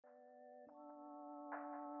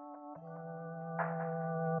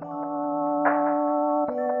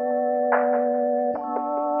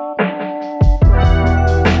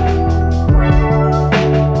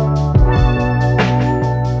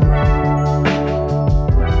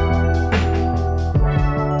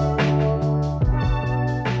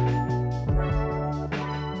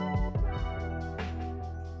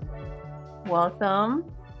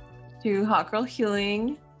Welcome to Hot Girl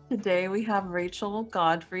Healing. Today we have Rachel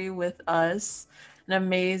Godfrey with us, an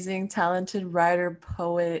amazing, talented writer,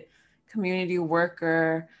 poet, community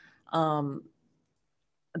worker,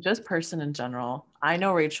 just person in general. I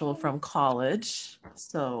know Rachel from college,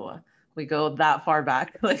 so we go that far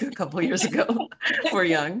back, like a couple years ago. We're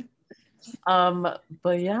young.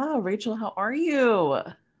 But yeah, Rachel, how are you?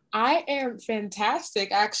 I am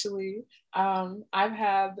fantastic, actually. I've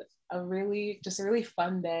had a really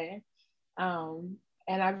fun day. And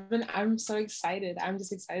I'm so excited. I'm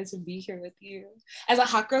just excited to be here with you as a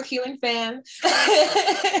Hot Girl Healing fan.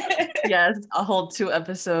 Yes, a whole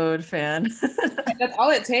 2-episode fan. That's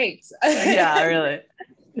all it takes. Yeah, really.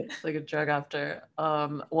 It's like a drug after.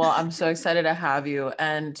 Well, I'm so excited to have you.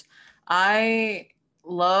 And I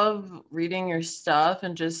love reading your stuff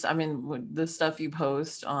and just, the stuff you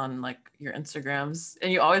post on like your Instagrams.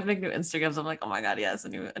 And you always make new Instagrams. I'm like, oh my God, yes, a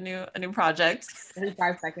new project. Every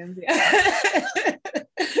 5 seconds, yeah.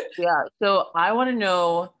 Yeah. So I want to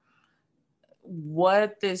know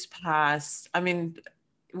what this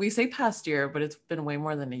we say past year, but it's been way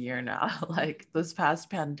more than a year now. Like this past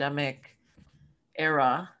pandemic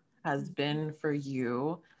era has been for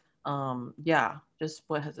you. Just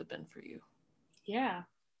what has it been for you? Yeah.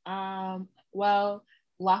 Well,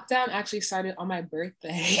 lockdown actually started on my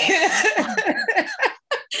birthday.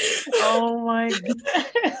 Oh my God.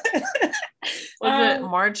 Was it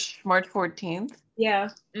March 14th? Yeah.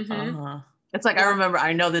 Mm-hmm. It's like, I remember,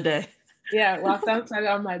 I know the day. Yeah, lockdown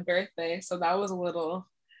started on my birthday, so that was a little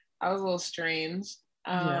strange.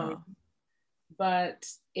 Yeah. But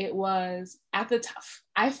it was at the tough.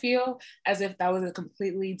 I feel as if that was a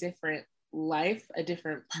completely different life, a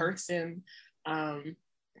different person.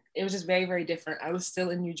 It was just very, very different. I was still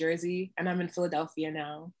in New Jersey and I'm in Philadelphia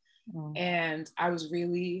now. And I was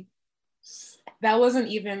really, that was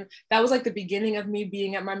like the beginning of me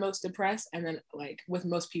being at my most depressed. And then like with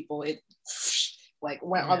most people, it like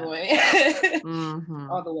went all the way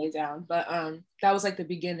all the way down. But that was like the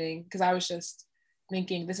beginning, because I was just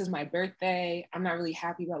thinking, this is my birthday, I'm not really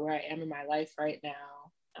happy about where I am in my life right now.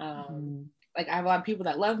 Like I have a lot of people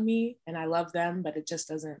that love me and I love them, but it just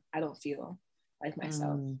doesn't, I don't feel like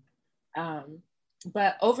myself.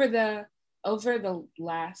 But over the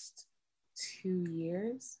last 2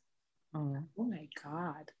 years, oh my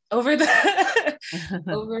God, over the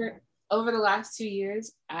over the last 2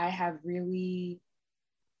 years, I have really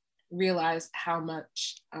realized how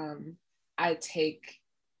much I take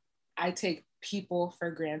people for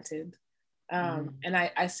granted. And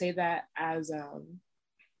I say that as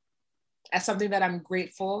something that I'm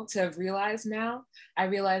grateful to have realized now. I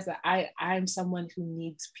realize that I'm someone who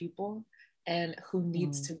needs people and who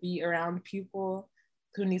needs to be around people,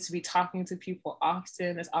 who needs to be talking to people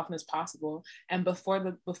as often as possible. And before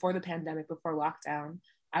the pandemic, before lockdown,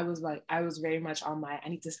 I was very much on I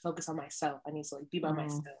need to focus on myself. I need to like be by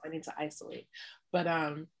myself. I need to isolate. But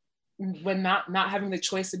when not having the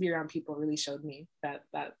choice to be around people really showed me that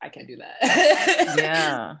I can't do that.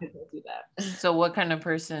 Yeah. I can't do that. So what kind of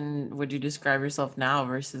person would you describe yourself now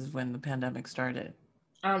versus when the pandemic started?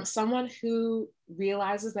 Someone who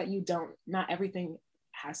realizes that not everything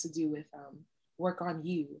has to do with work on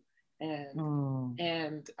you.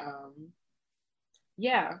 And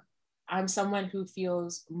yeah, I'm someone who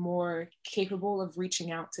feels more capable of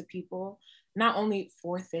reaching out to people, not only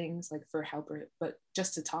for things like for help, but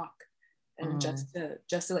just to talk and just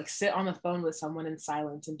to like sit on the phone with someone in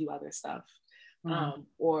silence and do other stuff.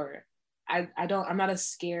 Or I'm not as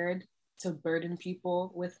scared to burden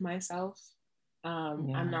people with myself.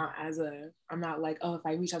 I'm not like, oh, if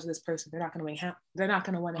I reach out to this person, they're not going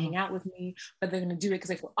to want to hang out with me, but they're going to do it because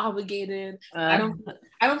they feel obligated. I don't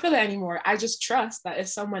feel that anymore. I just trust that if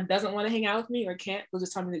someone doesn't want to hang out with me or can't, they'll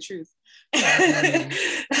just tell me the truth.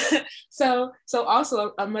 So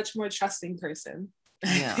also a much more trusting person.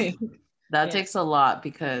 Yeah, that takes a lot,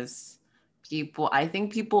 because I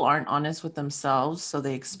think people aren't honest with themselves, so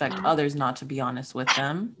they expect others not to be honest with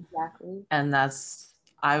them. Exactly. And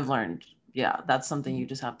I've learned, that's something you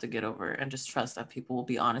just have to get over and just trust that people will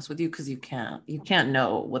be honest with you, because you can't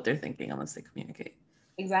know what they're thinking unless they communicate.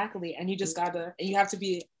 Exactly. And you have to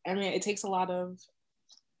be, it takes a lot of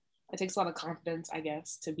confidence, I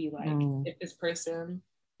guess, to be like,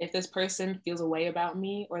 if this person feels a way about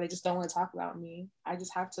me, or they just don't want to talk about me, I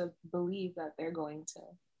just have to believe that they're going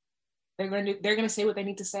to say what they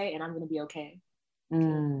need to say, and I'm going to be okay.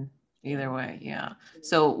 Either way, yeah.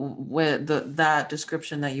 So with that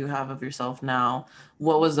description that you have of yourself now,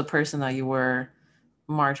 what was the person that you were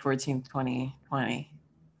March 14th, 2020?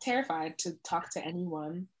 Terrified to talk to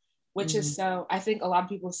anyone, which is so, I think a lot of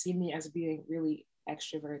people see me as being really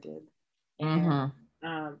extroverted And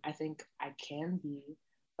Mm-hmm. I think I can be,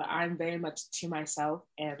 but I'm very much to myself.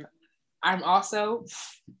 And I'm also,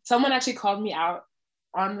 someone actually called me out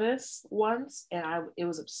on this once, and it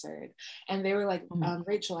was absurd. And they were like,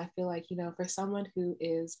 Rachel, I feel like, for someone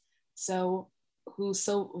so who's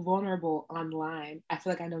so vulnerable online, I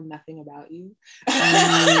feel like I know nothing about you.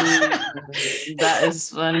 That is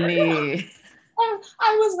funny.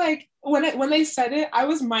 I was like, when they said it, I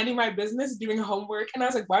was minding my business, doing homework, and I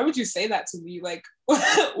was like, why would you say that to me? Like,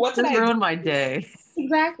 what did Just I do? ruined my day.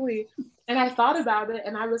 Exactly. And I thought about it,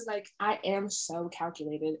 and I was like, I am so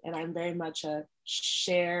calculated, and I'm very much a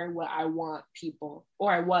share what I want people,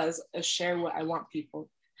 or I was a share what I want people.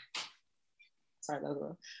 Sorry, that was a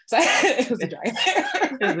little. Sorry, it was a dry.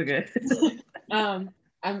 It was okay.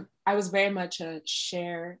 I was very much a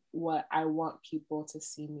share what I want people to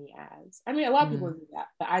see me as. I mean, a lot of people do that,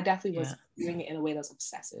 but I definitely was doing it in a way that's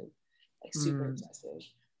obsessive, like super obsessive.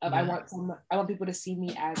 I want people to see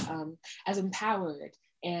me as empowered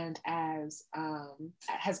and as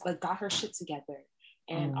has like got her shit together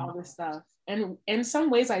and all this stuff. And in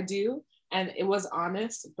some ways I do, and it was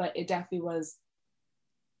honest, but it definitely was.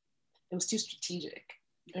 It was too strategic.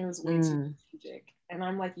 It was way too strategic. And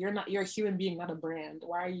I'm like, you're a human being, not a brand.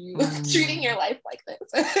 Why are you treating your life like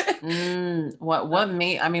this? What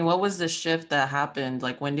was the shift that happened?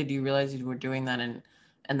 Like, when did you realize you were doing that, and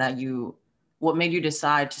that what made you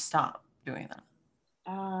decide to stop doing that?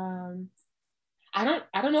 I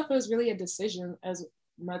don't know if it was really a decision as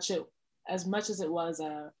much as it was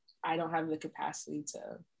I don't have the capacity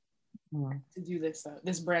to do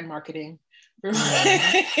this brand marketing for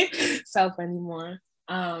myself anymore.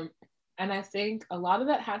 And I think a lot of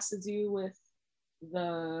that has to do with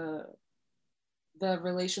the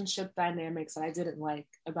relationship dynamics that I didn't like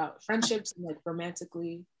about friendships and like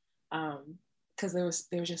romantically, because there was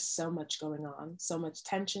just so much going on, so much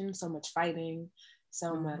tension, so much fighting,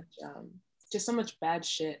 so much just so much bad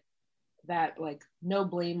shit that like no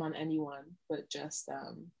blame on anyone, but just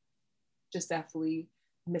definitely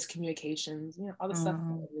miscommunications, all the stuff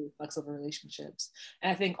that really fucks over relationships.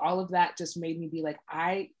 And I think all of that just made me be like,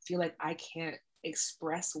 I feel like I can't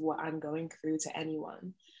express what I'm going through to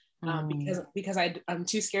anyone, because I'm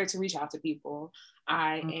too scared to reach out to people.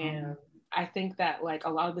 I think that like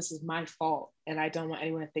a lot of this is my fault, and I don't want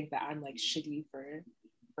anyone to think that I'm like shitty for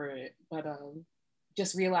it. But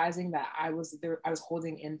just realizing that I was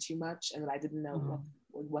holding in too much, and that I didn't know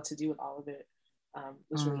what to do with all of it,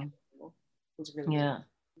 was really helpful. Was really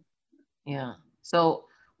Yeah. So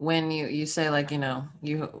when you say like,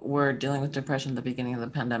 you were dealing with depression at the beginning of the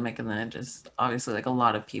pandemic, and then it just obviously like a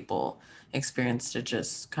lot of people experienced it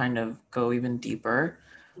just kind of go even deeper.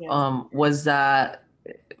 Yeah.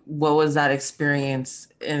 What was that experience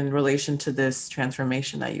in relation to this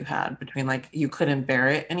transformation that you had between like you couldn't bear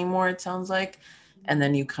it anymore, it sounds like, and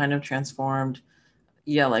then you kind of transformed?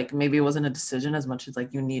 Yeah, like maybe it wasn't a decision as much as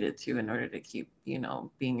like you needed to in order to keep,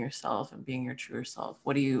 being yourself and being your truer self.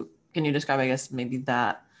 Can you describe, I guess, maybe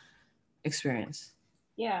that experience?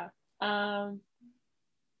 Yeah.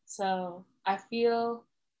 So I feel,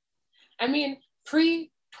 I mean, pre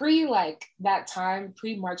like that time,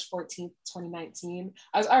 pre March 14th, 2019,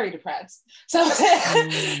 I was already depressed. So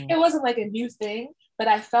it wasn't like a new thing, but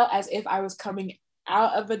I felt as if I was coming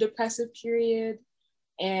out of a depressive period,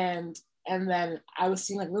 and then I was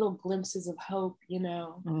seeing like little glimpses of hope, and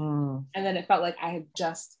then it felt like I had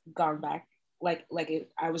just gone back,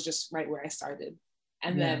 I was just right where I started,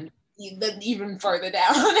 and then even further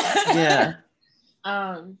down. Yeah.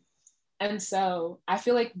 And so I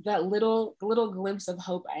feel like that little glimpse of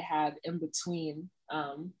hope I had in between,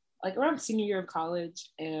 like around senior year of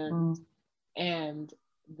college and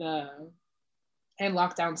the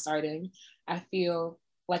lockdown starting, I feel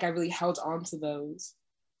like I really held on to those.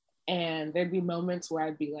 And there'd be moments where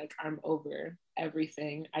I'd be like, I'm over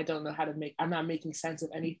everything. I don't know I'm not making sense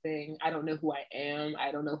of anything. I don't know who I am.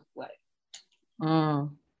 I don't know what.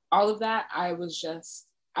 All of that, I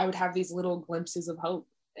would have these little glimpses of hope,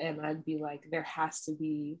 and I'd be like, there has to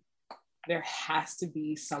be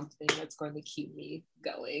something that's going to keep me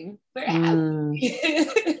going. There has to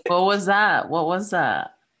be. What was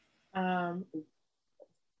that?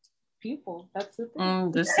 People. That's the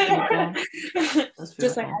thing. Just people. That's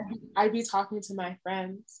Just like beautiful. I'd be talking to my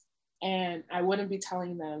friends, and I wouldn't be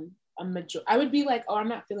telling them I would be like, oh, I'm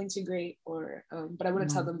not feeling too great, or but I wouldn't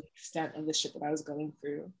tell them the extent of the shit that I was going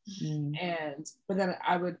through. But then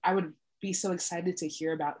I would be so excited to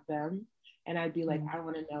hear about them, and I'd be like, I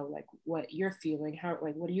want to know like what you're feeling, how,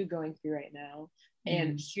 like, what are you going through right now?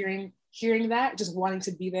 And hearing that, just wanting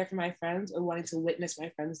to be there for my friends, or wanting to witness my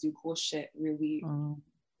friends do cool shit, really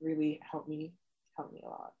really helped me a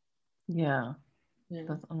lot. Yeah, Yeah.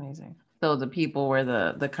 that's amazing. So the people were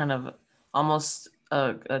the kind of almost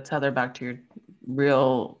a tether back to your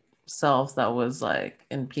real self that was like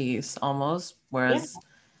in peace almost, Yeah. whereas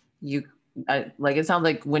you like it sounds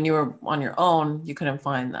like when you were on your own you couldn't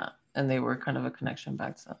find that, and they were kind of a connection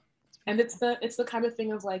back to that. And it's the kind of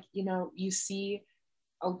thing of like, you see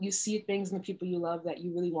things in the people you love that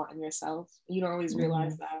you really want in yourself. You don't always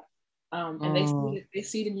realize Mm, that. And mm, they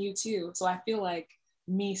see it in you too. So I feel like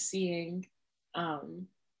me seeing,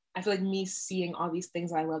 I feel like me seeing all these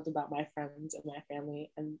things I loved about my friends and my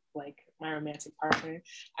family and like my romantic partner,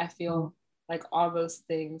 I mm, feel like all those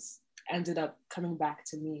things ended up coming back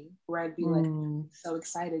to me, where I'd be like mm, so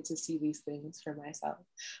excited to see these things for myself.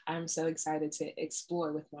 I'm so excited to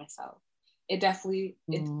explore with myself. It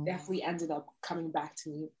mm, definitely ended up coming back to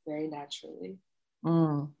me very naturally.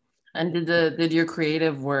 mm. And did your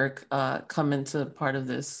creative work come into part of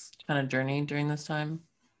this kind of journey during this time?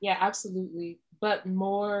 Yeah, absolutely. But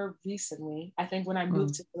more recently, I think when I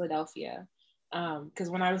moved Mm, to Philadelphia, because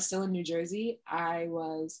when I was still in New Jersey, I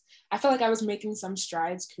felt like I was making some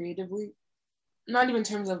strides creatively, not even in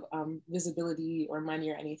terms of visibility or money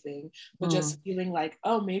or anything, but mm, just feeling like,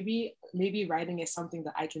 oh, maybe writing is something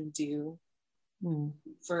that I can do mm,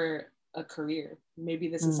 for a career. Maybe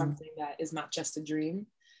this is mm, something that is not just a dream.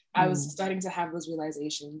 I was mm, starting to have those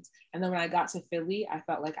realizations. And then when I got to Philly, I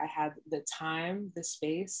felt like I had the time, the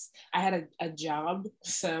space. I had a job.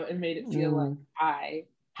 So it made it feel like mm, I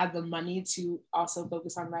had the money to also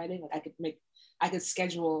focus on writing. Like I could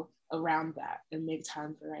schedule around that and make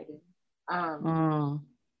time for writing. Um, mm.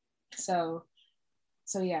 so,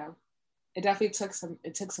 so yeah, it took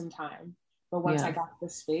some time. But once I Yeah. got the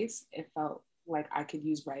space, it felt like I could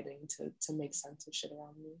use writing to make sense of shit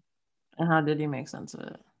around me. And how did you make sense of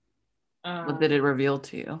it? What did Um, it reveal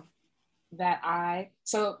to you? that I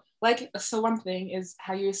so like so one thing is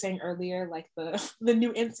how you were saying earlier, like the the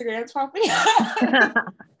new Instagrams popping.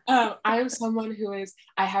 I am someone who is,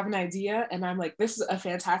 I have an idea and I'm like, this is a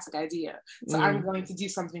fantastic idea. So I'm Mm, going to do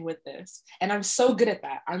something with this. And I'm so good at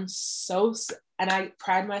that. And I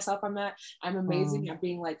pride myself on that. I'm amazing mm, at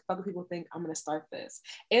being like, fuck what people think, I'm going to start this.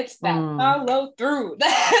 It's that mm. follow through.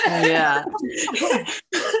 Yeah.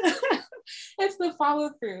 It's the follow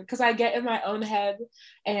through because I get in my own head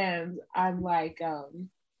and I'm like,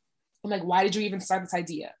 why did you even start this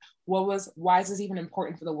idea? Why is this even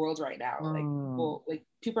important for the world right now? Mm, Like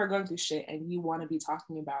people are going through shit and you want to be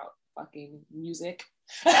talking about fucking music.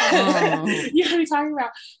 mm. You want to be talking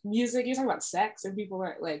about music, you're talking about sex and people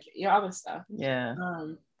are like, all this stuff. Yeah.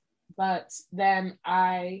 Um, but then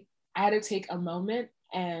I had to take a moment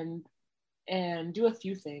and do a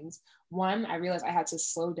few things. One, I realized I had to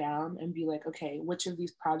slow down and be like, okay, which of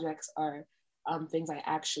these projects are things I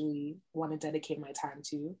actually want to dedicate my time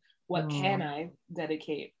to? What can Mm, I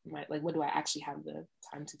dedicate like what do I actually have the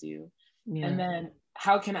time to do? And yeah. then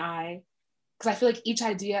how can I, because I feel like each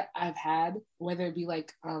idea I've had, whether it be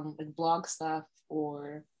like blog stuff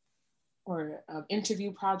or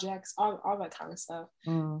interview projects, all that kind of stuff,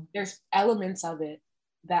 Mm, there's elements of it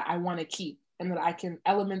that I want to keep and that I can,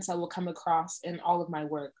 elements that will come across in all of my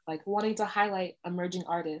work. Like wanting to highlight emerging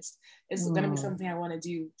artists is going to be mm, something I want to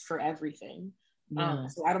do for everything. yeah.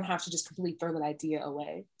 So I don't have to just completely throw that idea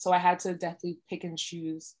away. So I had to definitely pick and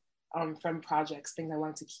choose from projects, things I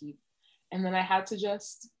wanted to keep. And then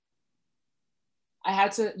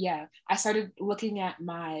yeah, I started looking at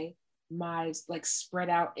my like spread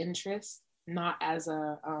out interests, not as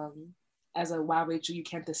a wow, Rachel, you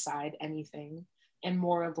can't decide anything, and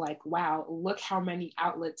more of like, wow, look how many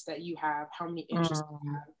outlets that you have, how many interests you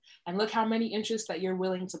Mm, have, and look how many interests that you're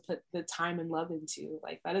willing to put the time and love into.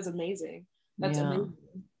 Like that is amazing. That's yeah.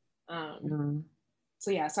 amazing. Um, Mm,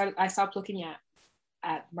 so yeah, so I stopped looking at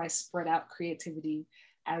my spread out creativity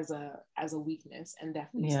as a weakness and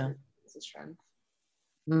definitely yeah. started as a strength.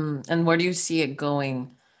 Mm. And where do you see it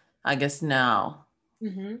going, I guess, now?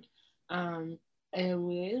 Mm-hmm. Um,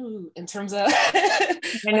 in terms of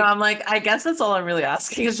I know, like, I'm like, I guess that's all I'm really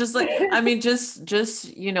asking. It's just like, I mean,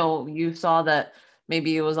 just you saw that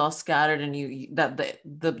maybe it was all scattered, and that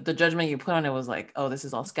the judgment you put on it was like, oh, this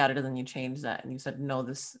is all scattered, and then you changed that, and you said, no,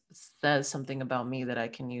 this says something about me that I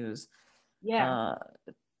can use yeah, uh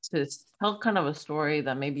to tell kind of a story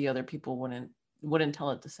that maybe other people wouldn't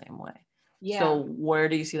tell it the same way. yeah, So where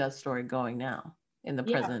do you see that story going now in the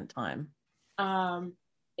yeah. present time? Um,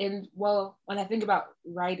 and well, when I think about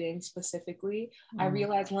writing specifically, I Mm.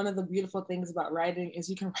 realize one of the beautiful things about writing is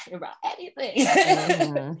you can write about anything.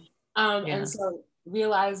 Mhm. And Yeah. so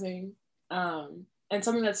realizing, and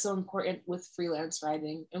something that's so important with freelance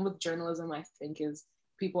writing and with journalism, I think, is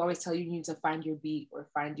people always tell you you need to find your beat or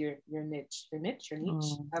find your niche,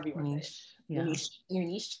 however you want to say it. Niche. Yeah. Your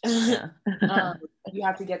niche. Yeah. You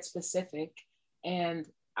have to get specific. And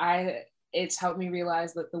it's helped me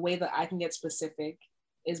realize that the way that I can get specific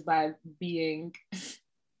is by being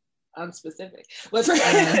unspecific. But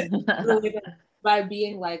by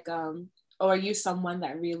being like, or are you someone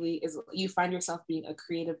that really is, you find yourself being a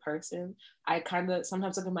creative person? I kind of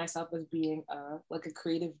sometimes look at myself as being like a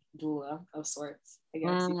creative doula of sorts, I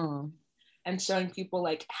guess. And showing people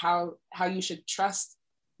like how you should trust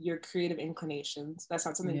your creative inclinations. That's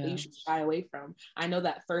not something that you should shy away from. I know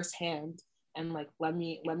that firsthand. And like, let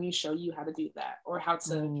me show you how to do that, or how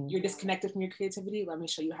to, you're disconnected from your creativity, let me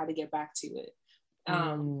show you how to get back to it.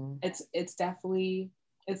 It's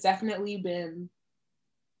definitely been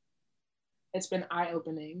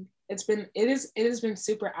eye-opening. It has been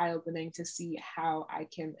super eye-opening to see how I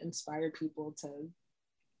can inspire people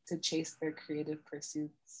to chase their creative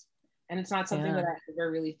pursuits. And it's not something that I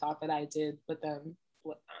ever really thought that I did, but then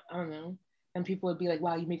I don't know. And people would be like,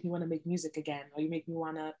 wow, you make me want to make music again, or you make me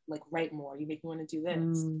want to like write more, you make me want to do this.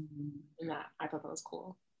 And I thought that was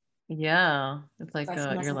cool. Yeah, it's like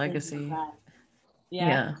your legacy.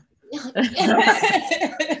 Yeah.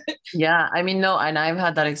 Yeah, I mean, no, and I've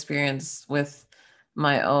had that experience with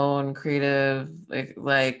my own creative,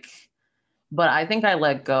 like, but I think I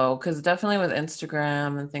let go, because definitely with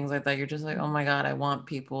Instagram and things like that, you're just like, oh my God, I want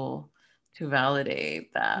people to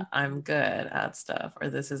validate that I'm good at stuff, or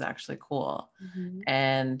this is actually cool.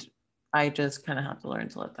 And I just kind of have to learn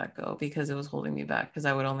to let that go, because it was holding me back, because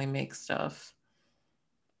I would only make stuff.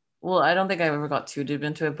 Well, I don't think I ever got too deep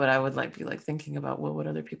into it, but I would like be like thinking about what would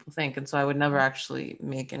other people think. And so I would never actually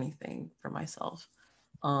make anything for myself.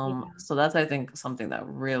 So that's, I think, something that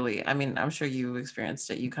really, I mean, I'm sure you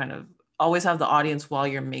experienced it. You kind of always have the audience while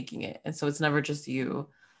you're making it. And so it's never just you,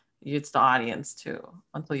 it's the audience too,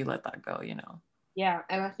 until you let that go, you know? Yeah.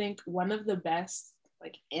 And I think one of the best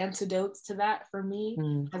like antidotes to that for me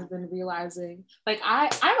has been realizing like I'm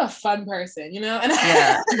a fun person, you know, and and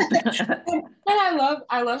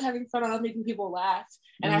I love having fun. I love making people laugh,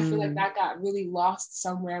 and I feel like that got really lost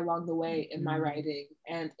somewhere along the way in my writing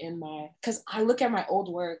and in my, because I look at my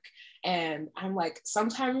old work and I'm like,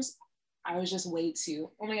 sometimes I was just way too,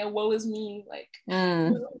 oh my God, woe is me, like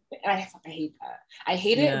I hate that. I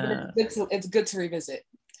hate it, but it's good to revisit.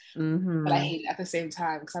 But I hate it at the same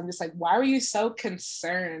time, because I'm just like, why were you so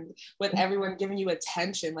concerned with everyone giving you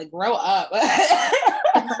attention? Like, grow up.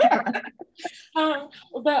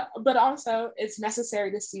 But also it's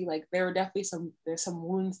necessary to see like there's some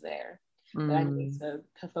wounds there that I need to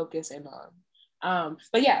focus in on.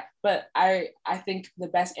 But I think the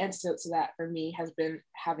best antidote to that for me has been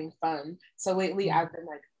having fun. So lately I've been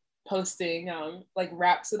like posting like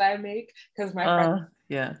raps that I make, because my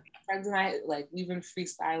friends and I, like, we've been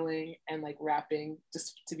freestyling and like rapping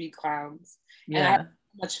just to be clowns. And I have so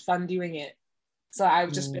much fun doing it. So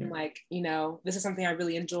I've just been like, you know, this is something I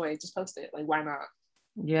really enjoy. Just post it. Like, why not?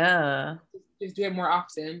 Yeah. Just do it more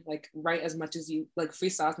often. Like, write as much as you, like,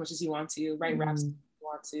 freestyle as much as you want to. Write raps as you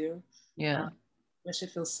want to. Yeah. That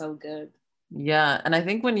shit feels so good. Yeah. And I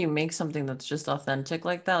think when you make something that's just authentic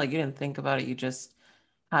like that, like you didn't think about it, you just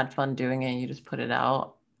had fun doing it and you just put it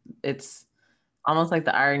out. It's almost like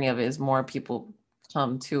the irony of it is more people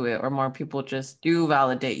come to it, or more people just do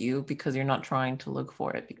validate you, because you're not trying to look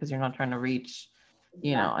for it, because you're not trying to reach,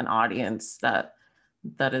 you know, an audience that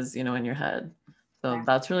is, you know, in your head. So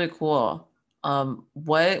that's really cool.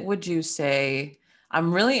 What would you say?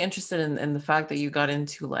 I'm really interested in the fact that you got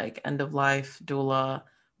into like end of life doula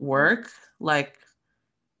work. Like,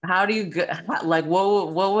 how do you get, like,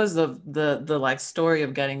 what was the like story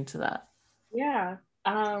of getting to that? Yeah.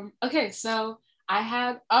 Okay, so I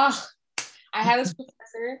had this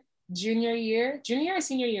professor junior year or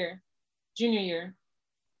senior year? Junior year.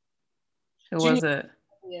 Who was it?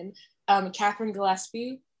 Catherine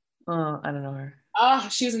Gillespie. Oh, I don't know her. Oh,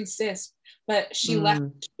 she was in CISP, but she left.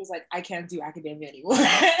 She was like, I can't do academia anymore.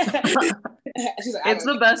 She's like, it's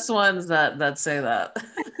the best ones that say that.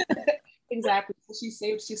 Exactly. So she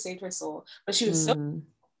saved her soul. But she was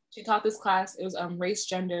she taught this class. It was race,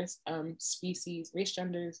 gender, species, race,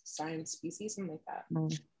 gender, science, species, something like that.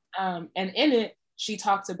 And in it, she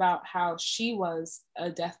talked about how she was a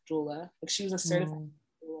death doula. Like, she was a certified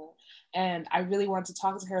doula. And I really wanted to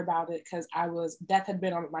talk to her about it, because death had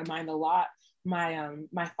been on my mind a lot.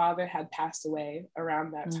 My father had passed away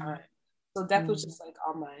around that time. So death was just like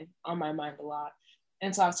on my mind a lot.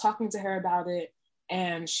 And so I was talking to her about it,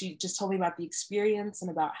 and she just told me about the experience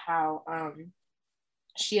and about how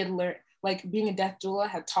she had learned, like, being a death doula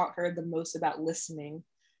had taught her the most about listening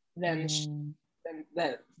than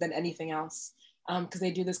anything else. because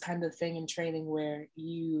they do this kind of thing in training where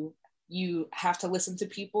you have to listen to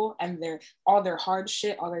people and all their hard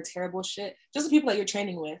shit, all their terrible shit, just the people that you're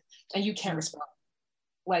training with, and you can't respond.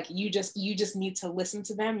 Like you just need to listen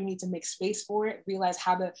to them. You need to make space for it, realize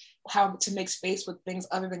how to make space with things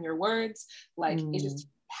other than your words. Like it's just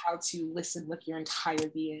how to listen with your entire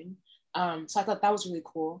being. So I thought that was really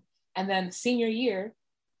cool. And then senior year,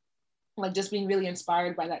 like just being really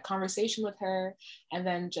inspired by that conversation with her, and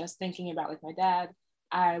then just thinking about like my dad,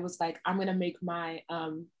 I was like, I'm gonna make my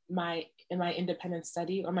my independent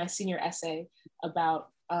study or my senior essay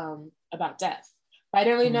about death. But I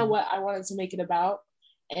didn't really know what I wanted to make it about.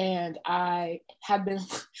 And I had been,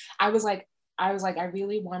 I was like, I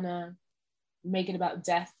really want to make it about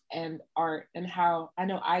death and art, and how I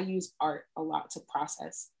know I use art a lot to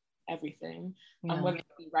process everything, whether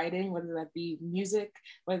that be writing, whether that be music,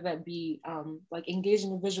 whether that be like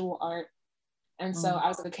engaging in visual art. And so I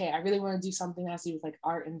was like, okay, I really want to do something that has to do with like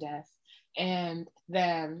art and death. And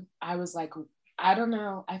then I was like, I don't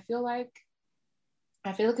know, I feel like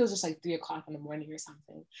it was just like 3:00 in the morning or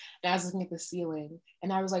something. And I was looking at the ceiling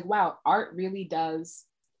and I was like, wow, art really does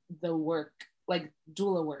the work, like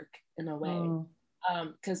doula work in a way.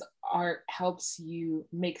 Because art helps you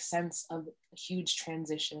make sense of huge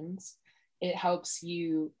transitions. It helps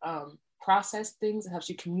you process things. It helps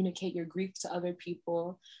you communicate your grief to other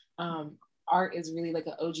people. Art is really like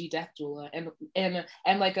an OG death doula,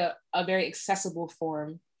 and like a very accessible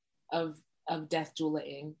form of death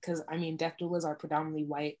doulaing, because I mean death doulas are predominantly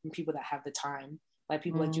white and people that have the time, like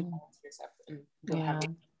people that do volunteer stuff and don't have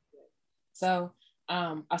it. So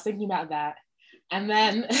I was thinking about that, and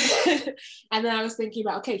then and then I was thinking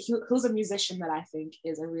about, okay, who's a musician that I think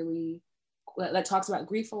is a really, that talks about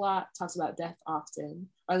grief a lot, talks about death often,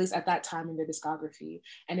 or at least at that time in their discography,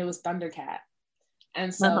 and it was Thundercat.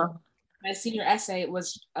 And so my senior essay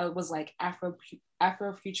was like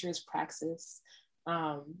Afrofuturist praxis,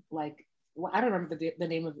 like, well, I don't remember the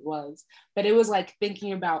name of it was, but it was like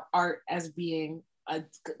thinking about art as being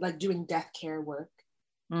like doing death care work.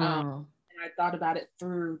 And I thought about it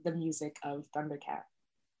through the music of Thundercat.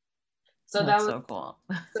 So that's so cool.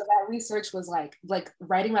 So that research was like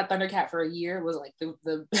writing about Thundercat for a year was like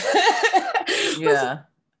the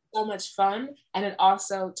so much fun. And it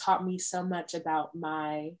also taught me so much about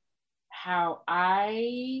how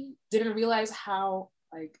I didn't realize how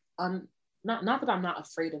like not that I'm not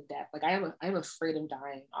afraid of death. Like I'm afraid of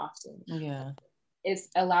dying often. Yeah. It's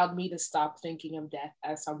allowed me to stop thinking of death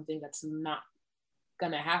as something that's not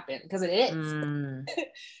gonna happen, because it is.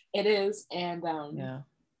 It is. And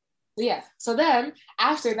so then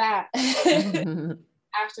after that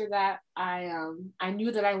I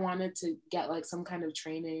knew that I wanted to get like some kind of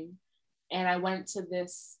training, and I went to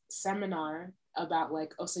this seminar about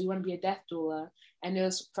like, oh, so you want to be a death doula, and it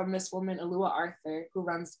was from this woman Alua Arthur, who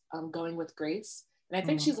runs Going with Grace, and I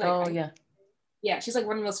think she's like she's like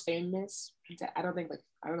one of the most famous, I don't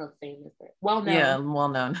know if famous, but well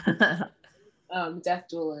known death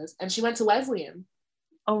doulas, and she went to Wesleyan.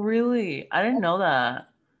 Oh really? I didn't know that.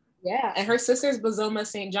 Yeah, and her sister's Bazoma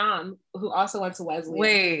St. John, who also went to Wesleyan.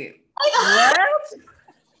 Wait, what?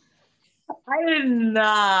 I did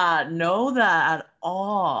not know that at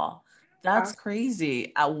all. That's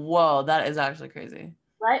crazy. Whoa, that is actually crazy.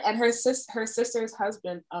 Right, and her sister's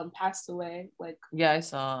husband passed away. Like, yeah, I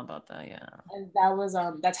saw about that. Yeah, and that was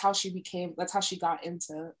that's how she got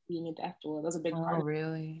into being a death doula. That was a big part. Oh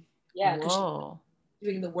really? Yeah, because she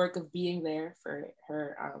doing the work of being there for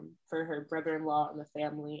her brother-in-law and the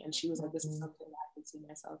family, and she was like, this is something that I can see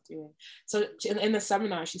myself doing. So in the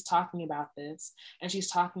seminar, she's talking about this, and she's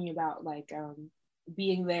talking about like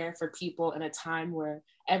being there for people in a time where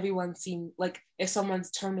everyone seemed like, if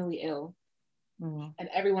someone's terminally ill, and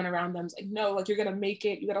everyone around them's like, no, like, you're gonna make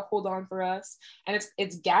it, you gotta hold on for us, and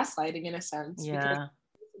it's gaslighting in a sense, because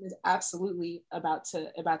is absolutely about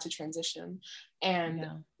to transition, and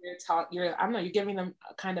you're giving them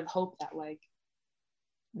a kind of hope that like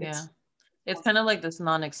it's kind of like this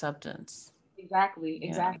non-acceptance. Exactly.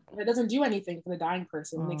 It doesn't do anything for the dying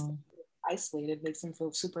person. It makes them feel isolated, makes them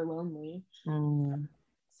feel super lonely.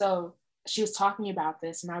 So she was talking about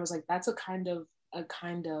this, and I was like, that's a kind of a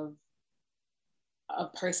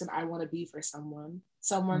person I want to be for someone to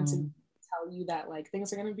tell you that like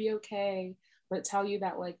things are gonna be okay, but tell you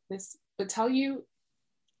that like tell you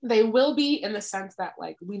they will be, in the sense that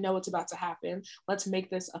like, we know what's about to happen. Let's make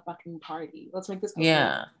this a fucking party. Let's make this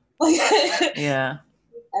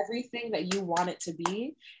everything that you want it to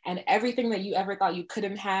be, and everything that you ever thought you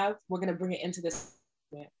couldn't have, we're gonna bring it into this,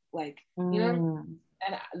 like, you know.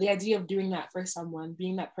 And the idea of doing that for someone,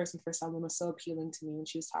 being that person for someone, was so appealing to me when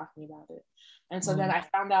she was talking about it. And so then I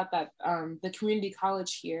found out that the community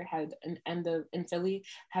college here had in Philly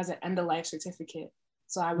has an end of life certificate.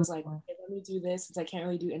 So I was like, okay, let me do this since I can't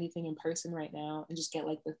really do anything in person right now, and just get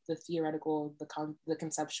like the theoretical, the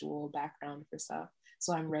conceptual background for stuff.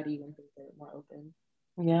 So I'm ready when things are more open.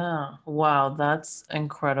 Yeah. Wow, that's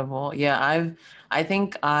incredible. Yeah, I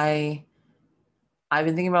think I've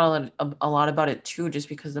been thinking about a lot about it too, just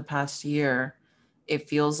because the past year, it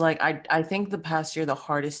feels like I think the past year the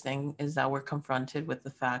hardest thing is that we're confronted with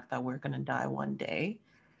the fact that we're gonna die one day,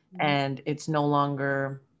 Mm-hmm. and it's no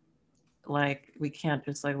longer like we can't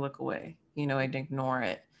just like look away, and ignore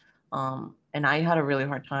it. And I had a really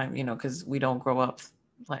hard time, because we don't grow up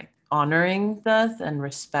like honoring death and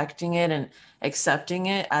respecting it and accepting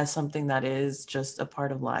it as something that is just a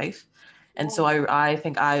part of life. And Yeah, so I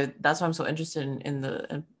think that's why I'm so interested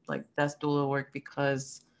in like death doula work,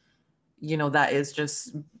 because that is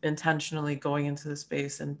just intentionally going into the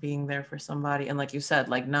space and being there for somebody, and like you said,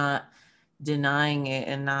 like not denying it,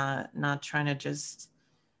 and not trying to just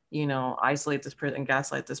isolate this person and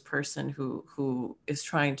gaslight this person who is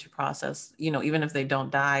trying to process, even if they don't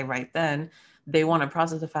die right then, they want to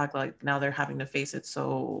process the fact like now they're having to face it,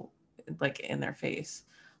 so like in their face.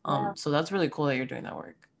 yeah, So that's really cool that you're doing that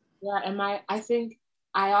work. yeah. And I think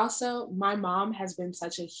my mom has been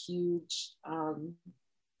such a huge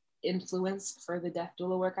influence for the death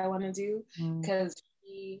doula work I want to do, Mm, because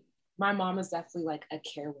my mom is definitely like a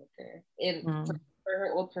care worker mm, for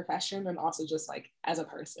her old profession, and also just like as a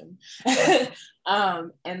person.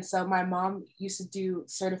 And so my mom used to do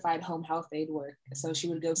certified home health aid work. So she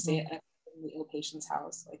would go stay mm, at the ill patient's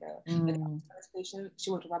house, like mm, Alzheimer's patient.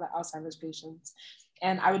 She worked with a lot of Alzheimer's patients.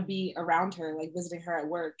 And I would be around her, like visiting her at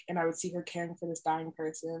work, and I would see her caring for this dying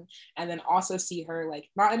person. And then also see her, like,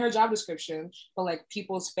 not in her job description, but like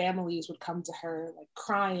people's families would come to her, like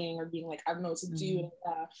crying or being like, I don't know what to do.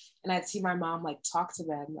 mm. And I'd see my mom like talk to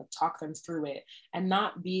them, like talk them through it, and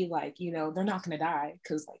not be like, they're not going to die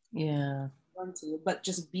because like, Yeah, want to, but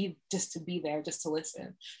just to be there, just to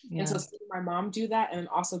listen. And so yeah. seeing my mom do that, and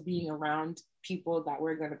also being around people that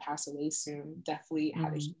were going to pass away soon, definitely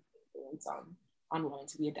had a huge Mm. influence on wanting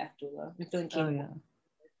to be a death doula and feeling Oh capable.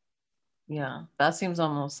 yeah. Yeah, that seems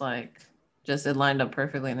almost like just it lined up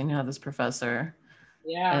perfectly, and then you have this professor.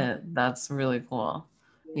 Yeah. And that's really cool.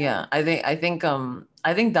 Yeah. Yeah, I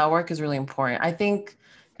think that work is really important. I think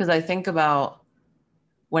because I think about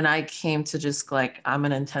when I came to just like I'm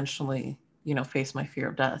gonna intentionally, face my fear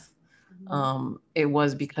of death. Mm-hmm. It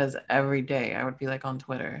was because every day I would be like on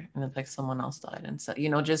Twitter and it's like someone else died, and so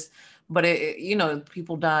just, but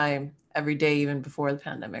people die every day even before the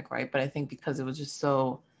pandemic, right? But I think because it was just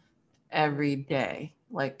so every day,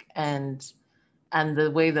 like, and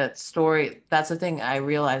the way that story, that's the thing I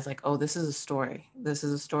realized, like, oh, this is a story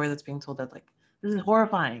that's being told, that like this is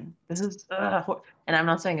horrifying, this is and I'm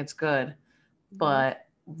not saying it's good, Mm-hmm. but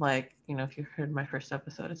like, if you heard my first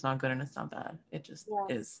episode, it's not good and it's not bad, it just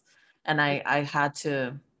Yeah. is. And I had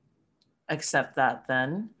to accept that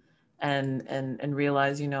then, and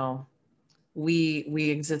realize, we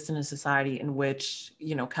exist in a society in which,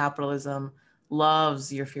 capitalism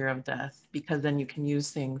loves your fear of death, because then you can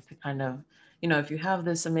use things to kind of, if you have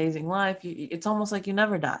this amazing life, it's almost like you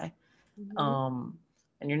never die, Mm-hmm. um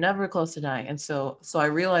and you're never close to dying. And so I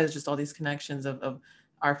realized just all these connections of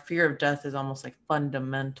our fear of death is almost like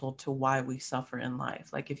fundamental to why we suffer in life.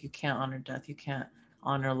 Like if you can't honor death, you can't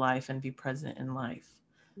honor life and be present in life.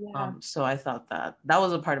 Yeah. So I thought that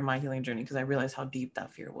was a part of my healing journey, because I realized how deep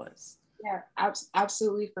that fear was. Yeah,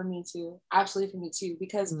 absolutely for me too. Absolutely for me too.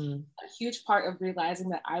 Because Mm, a huge part of realizing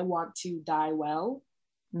that I want to die well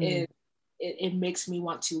mm, is it makes me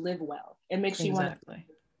want to live well. exactly.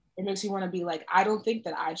 It makes me want to be like, I don't think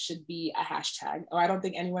that I should be a hashtag, or I don't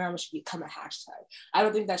think anyone else should become a hashtag. I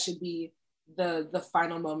don't think that should be the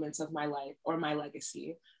final moments of my life or my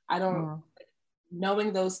legacy. I don't Mm,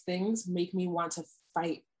 Knowing those things make me want to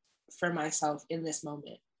fight for myself in this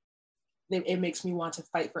moment. It makes me want to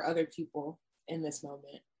fight for other people in this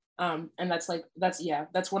moment. And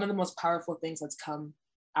that's one of the most powerful things that's come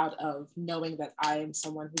out of knowing that I am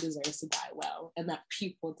someone who deserves to die well, and that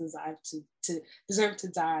people deserve to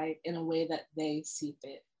die in a way that they see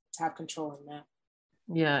fit, to have control in that.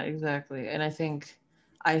 yeah, exactly. And I think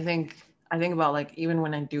about, like, even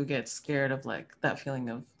when I do get scared of like that feeling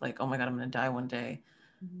of like, oh my God, I'm gonna die one day,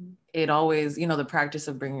 Mm-hmm. it always, the practice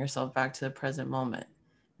of bringing yourself back to the present moment.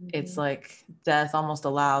 It's Mm-hmm. like death almost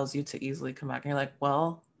allows you to easily come back, and you're like,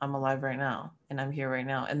 well, I'm alive right now and I'm here right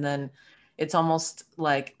now. And then it's almost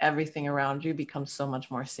like everything around you becomes so much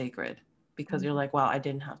more sacred, because you're Mm-hmm. like, wow, I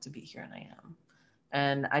didn't have to be here and I am.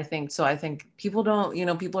 And I think so. I think people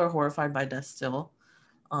don't, people are horrified by death still.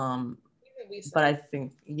 Um, but I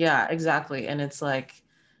think, yeah, exactly. And it's like,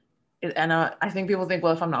 I think people think,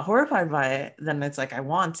 well, if I'm not horrified by it, then it's like I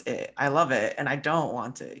want it, I love it, and I don't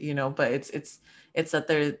want it, But it's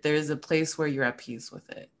that there's a place where you're at peace with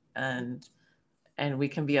it, and we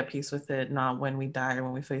can be at peace with it, not when we die or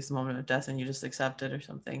when we face the moment of death and you just accept it or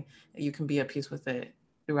something. You can be at peace with it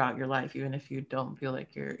throughout your life, even if you don't feel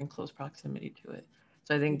like you're in close proximity to it.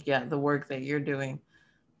 So I think, yeah, the work that you're doing,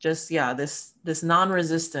 just, yeah, this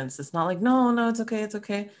non-resistance, it's not like, no, it's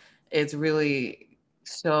okay. It's really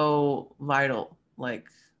so vital, like,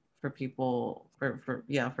 for people,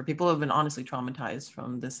 for people who have been honestly traumatized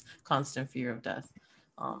from this constant fear of death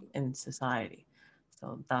in society.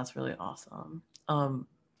 So that's really awesome.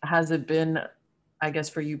 Has it been, I guess,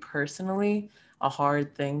 for you personally, a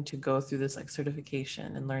hard thing to go through this like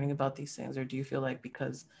certification and learning about these things, or do you feel like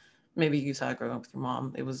because maybe you saw it growing up with your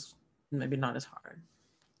mom, it was maybe not as hard?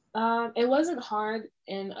 It wasn't hard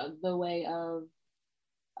in the way of,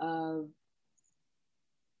 uh,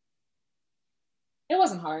 it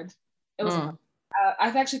wasn't hard. It wasn't hard. Mm,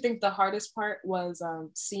 I actually think the hardest part was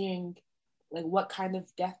seeing like what kind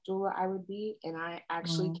of death doula I would be, and I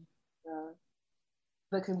actually mm, came to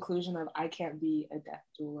the conclusion of I can't be a death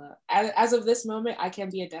doula. As of this moment, I can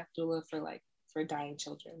be a death doula for dying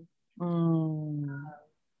children, mm,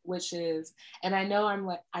 which is, and I know I'm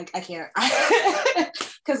like I can't,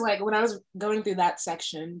 because like when I was going through that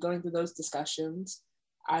section, going through those discussions,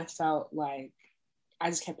 I felt like I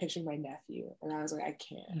just kept picturing my nephew, and I was like I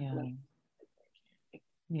can't. yeah, Like,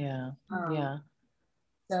 yeah, um, yeah,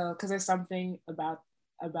 so because there's something about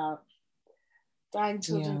dying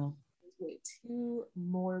children yeah, is way too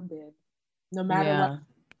morbid. No matter what yeah, the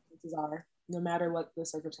circumstances are, no matter what the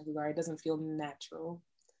circumstances are, it doesn't feel natural.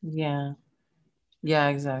 yeah, yeah,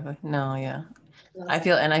 exactly. No, yeah. So I was I like,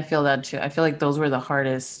 feel, and I feel that too. I feel like those were the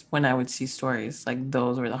hardest when I would see stories, like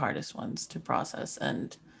those were the hardest ones to process.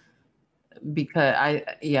 And because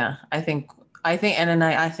and then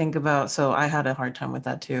I think about, so I had a hard time with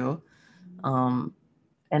that too. Um,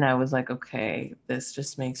 and I was like, okay, this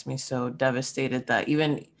just makes me so devastated that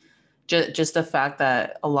even just the fact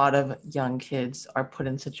that a lot of young kids are put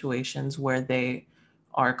in situations where they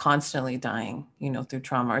are constantly dying, through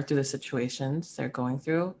trauma or through the situations they're going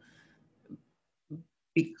through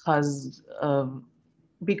because of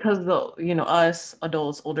the us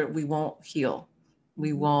adults older, we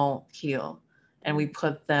mhm, won't heal, and we mhm.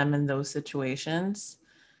 put them in those situations,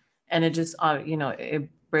 and it just it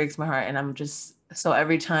breaks my heart. And I'm just, so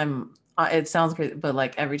every time, it sounds crazy, but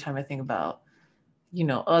like every time I think about,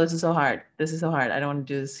 oh, this is so hard, I don't want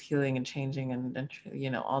to do this healing and changing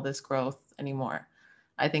and all this growth anymore,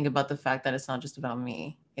 I think about the fact that it's not just about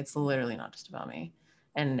me, it's literally not just about me.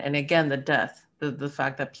 And again, the death, the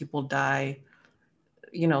fact that people die,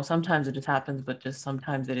 sometimes it just happens, but just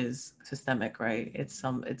sometimes it is systemic, right? It's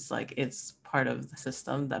like it's part of the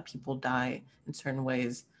system that people die in certain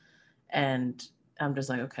ways. And I'm just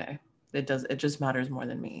like, okay, it just matters more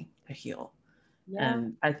than me to heal. Yeah,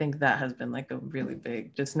 And I think that has been like a really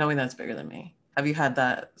big, just knowing that's bigger than me. Have you had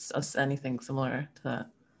that, anything similar to that?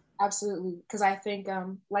 absolutely. Because I think,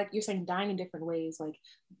 like you're saying, dying in different ways, like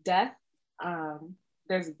death. Um,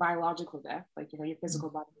 there's biological death, like your physical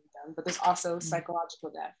body being done, but there's also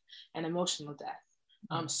psychological death and emotional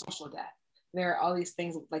death, social death. There are all these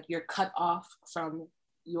things like you're cut off from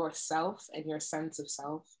yourself and your sense of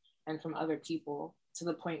self, and from other people to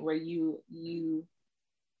the point where you're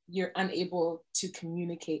unable to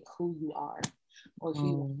communicate who you are or who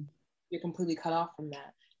you are. Mm, You're completely cut off from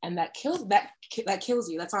that, and that kills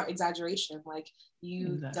you. That's not exaggeration. Like you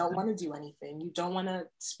don't exactly. want to do anything, you don't want to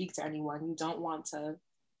speak to anyone, you don't want to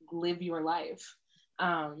live your life.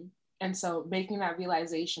 And so making that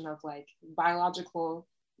realization of like biological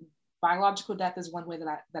death is one way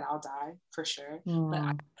that I'll die for sure, but I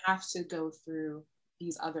Mm, have to go through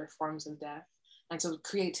these other forms of death. And so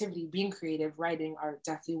creativity, being creative, writing are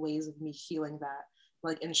definitely ways of me healing that,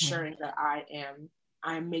 like yeah. ensuring that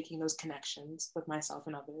I'm making those connections with myself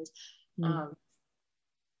and others. Mm, Um,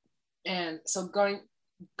 and so going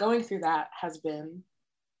through that has been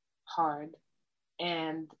hard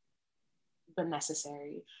and but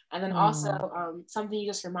necessary. And then also mm, something you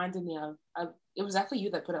just reminded me of, it was definitely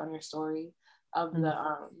you that put it on your story of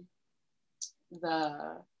mm,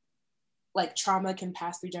 the like trauma can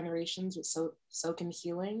pass through generations, but so can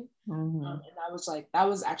healing. mm. And that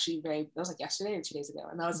was actually that was like yesterday or 2 days ago,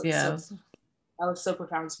 and that was so Yes. that was so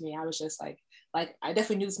profound to me. I was just like I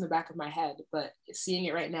definitely knew this in the back of my head, but seeing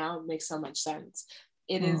it right now makes so much sense.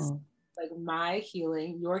 It is Mm, like my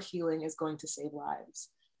healing, your healing is going to save lives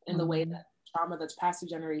in the way mm, that trauma that's passed through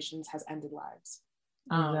generations has ended lives.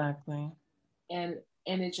 Exactly. And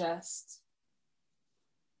it just,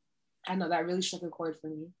 I know that really struck a chord for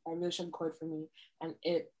me. And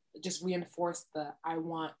it just reinforced I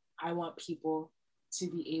want people to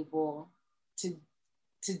be able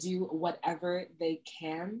to do whatever they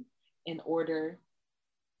can in order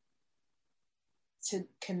to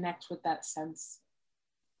connect with that sense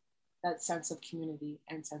of community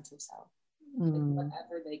and sense of self. Like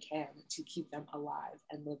whatever they can to keep them alive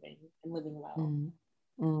and living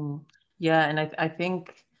well. Yeah, and I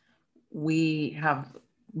think we have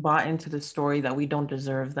bought into the story that we don't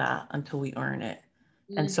deserve that until we earn it.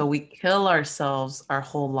 And so we kill ourselves our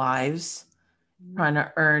whole lives trying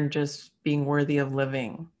to earn just being worthy of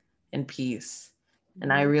living in peace.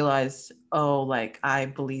 And I realized, oh, like I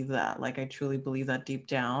believe that, like I truly believe that deep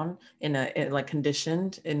down like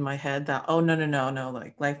conditioned in my head that, oh, no,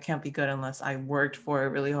 like life can't be good unless I worked for it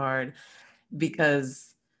really hard,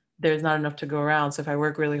 because there's not enough to go around. So if I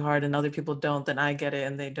work really hard and other people don't, then I get it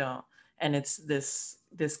and they don't. And it's this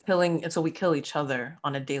killing. And so we kill each other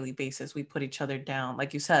on a daily basis. We put each other down.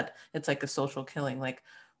 Like you said, it's like a social killing. Like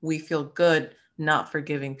we feel good not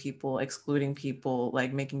forgiving people, excluding people,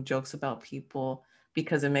 like making jokes about people,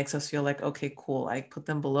 because it makes us feel like, okay, cool, I put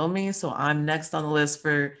them below me, so I'm next on the list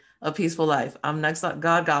for a peaceful life. I'm next on,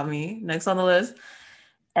 God got me next on the list.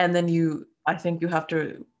 And then I think you have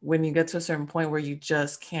to, when you get to a certain point where you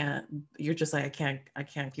just can't, you're just like, I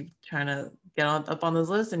can't keep trying to get up on this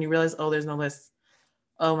list, and you realize, oh, there's no list.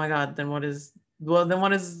 Oh my God, then what is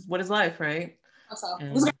life, right?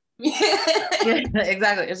 And yeah,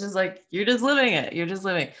 exactly. It's just like, you're just living it. You're just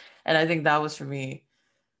living. And I think that was for me.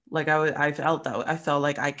 Like I felt that. I felt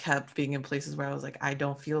like I kept being in places where I was like, I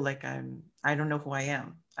don't feel like I don't know who I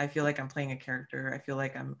am. I feel like I'm playing a character. I feel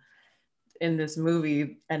like I'm in this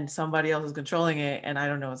movie and somebody else is controlling it and I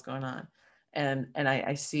don't know what's going on. And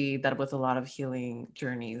I see that with a lot of healing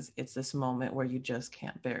journeys, it's this moment where you just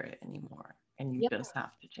can't bear it anymore and you just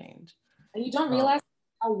have to change. And you don't realize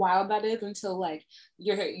how wild that is until like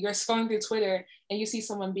you're scrolling through Twitter and you see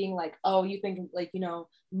someone being like, oh, you think like,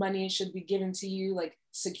 money should be given to you, like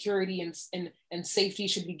security and safety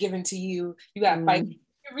should be given to you. You gotta fight.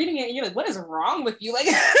 You're reading it and you're like, what is wrong with you? Like,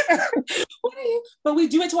 what are you? But we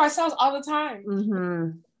do it to ourselves all the time.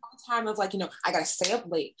 All the time of like, I gotta stay up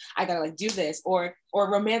late. I gotta like do this, or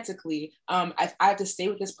romantically, I have to stay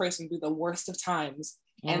with this person through the worst of times.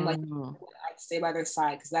 And like I stay by their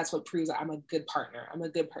side because that's what proves that I'm a good partner. I'm a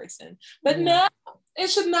good person. But no, it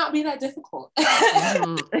should not be that difficult.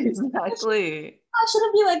 Exactly. I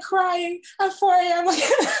shouldn't be like crying at 4 a.m.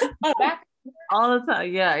 like all the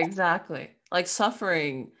time. Yeah, exactly. Like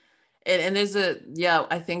suffering. And there's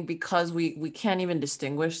I think because we can't even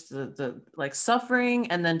distinguish the like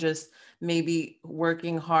suffering and then just maybe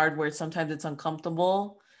working hard where sometimes it's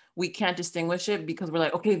uncomfortable. We can't distinguish it because we're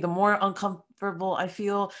like, okay, the more uncomfortable I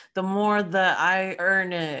feel, the more that I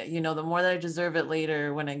earn it, the more that I deserve it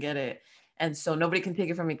later when I get it. And so nobody can take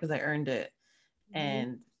it from me because I earned it.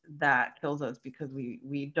 And that kills us because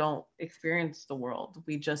we don't experience the world.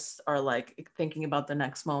 We just are like thinking about the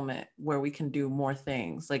next moment where we can do more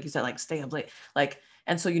things. Like you said, like stay up late. Like,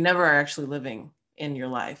 and so you never are actually living in your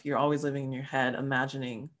life. You're always living in your head,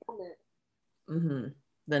 imagining the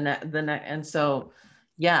net. And so,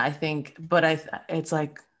 yeah, I think, but it's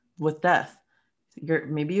like with death,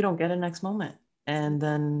 maybe you don't get a next moment. And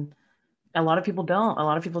then a lot of people don't. A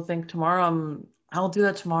lot of people think tomorrow I'll do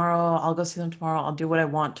that tomorrow. I'll go see them tomorrow. I'll do what I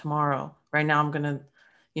want tomorrow. Right now I'm gonna,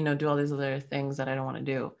 do all these other things that I don't want to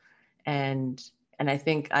do. And I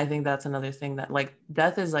think that's another thing that like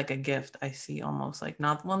death is like a gift. I see almost like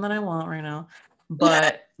not the one that I want right now,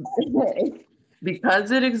 but because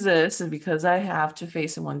it exists and because I have to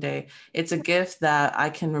face it one day, it's a gift that I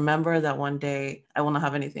can remember that one day I will not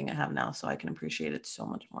have anything I have now. So I can appreciate it so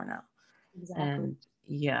much more now. Exactly. And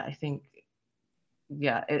yeah, I think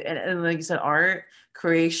and like you said, art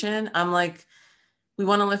creation, I'm like, we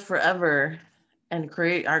want to live forever and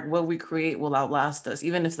create art. What we create will outlast us,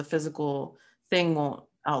 even if the physical thing won't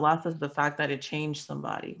outlast us. The fact that it changed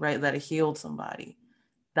somebody, right, that it healed somebody,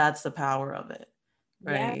 that's the power of it,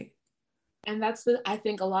 right? And I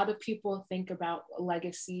think a lot of people think about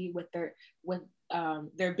legacy with their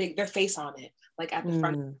face on it, like at the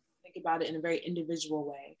front. Think about it in a very individual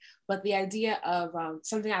way. But the idea of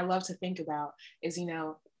something I love to think about is,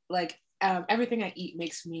 like everything I eat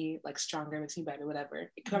makes me like stronger, makes me better, whatever.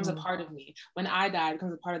 It becomes a part of me. When I die, it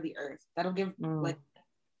becomes a part of the earth. That'll give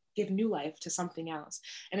new life to something else.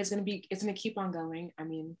 And it's gonna keep on going. I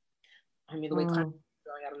mean the way climate is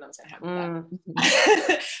going, I don't know what's gonna happen with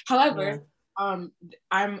that. However, um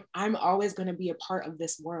I'm always going to be a part of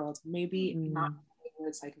this world, maybe not Mm. where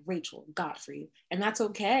it's like Rachel, Godfrey, and that's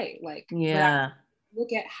okay, like, but I Yeah.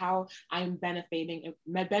 look at how I'm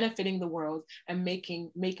benefiting the world and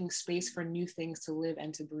making space for new things to live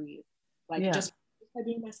and to breathe, like Yeah. just by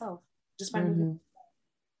being myself, just by moving.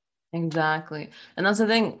 Hmm. Exactly. And that's the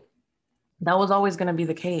thing. That was always going to be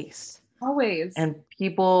the case. Always. And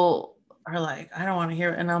people are like, I don't want to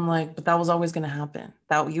hear it. And I'm like, but that was always going to happen.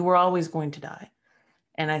 That you were always going to die.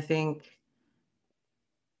 And I think,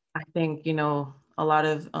 a lot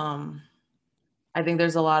of I think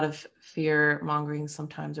there's a lot of fear mongering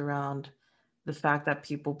sometimes around the fact that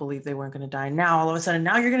people believe they weren't going to die. Now all of a sudden,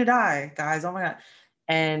 now you're going to die, guys. Oh my God.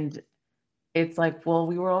 And it's like, well,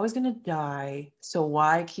 we were always going to die. So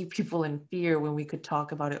why keep people in fear when we could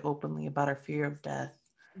talk about it openly, about our fear of death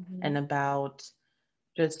Mm-hmm. and about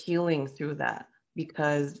just healing through that?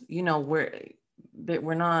 Because,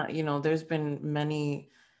 we're not, there's been many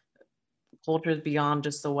cultures beyond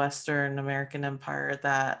just the Western American empire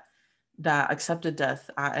that accepted death,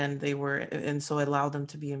 and so it allowed them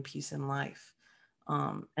to be in peace in life.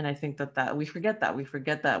 And I think that we forget that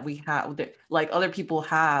we have, like, other people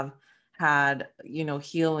have had,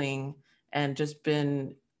 healing and just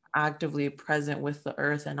been actively present with the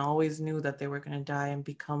earth and always knew that they were going to die and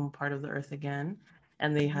become part of the earth again.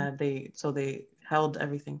 And they held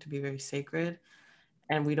everything to be very sacred,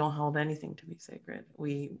 and we don't hold anything to be sacred.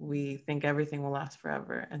 We think everything will last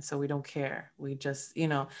forever, and so we don't care. We just,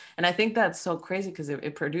 and I think that's so crazy because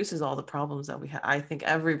it produces all the problems that we have. I think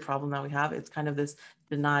every problem that we have, it's kind of this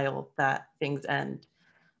denial that things end.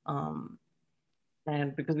 um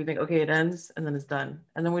and because we think, okay, it ends and then it's done,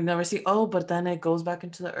 and then we never see, oh, but then it goes back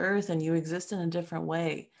into the earth and you exist in a different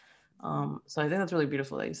way. So I think that's really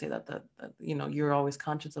beautiful that you say that you're always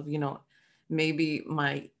conscious of, maybe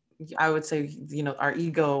I would say, our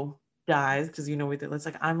ego dies because, it's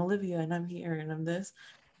like, I'm Olivia and I'm here and I'm this.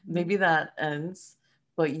 Mm-hmm. Maybe that ends,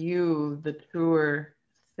 but you, the truer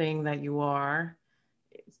thing that you are,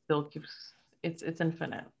 it still keeps, it's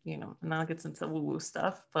infinite, and now it gets into woo woo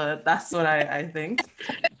stuff, but that's what I think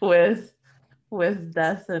with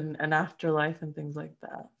death and afterlife and things like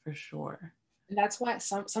that, for sure. And that's why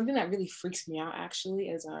something that really freaks me out actually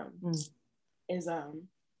Mm, is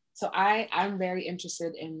so I'm very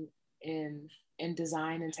interested in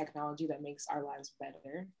design and technology that makes our lives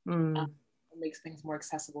better, um, mm, makes things more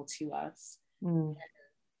accessible to us. mm.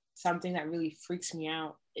 Something that really freaks me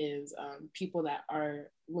out is people that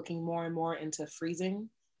are looking more and more into freezing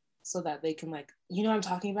so that they can, like, you know what I'm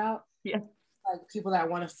talking about, Yeah. like people that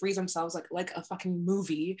want to freeze themselves like a fucking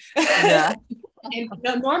movie. Yeah. And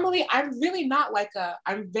normally I'm really not like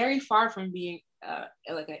I'm very far from being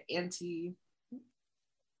like an I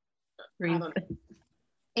Freeze. don't know,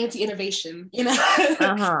 anti innovation.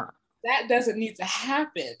 Uh-huh. That doesn't need to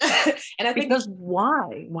happen. And I think Because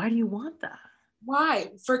why do you want that? why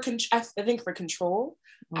I think for control.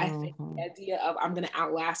 I think Mm-hmm. the idea of I'm gonna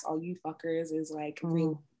outlast all you fuckers is like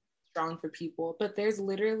really Mm, strong for people, but there's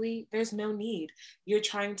no need. You're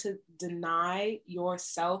trying to deny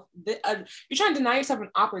yourself you're trying to deny yourself an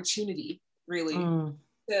opportunity, really, mm,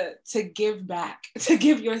 to give back, to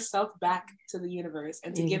give yourself back to the universe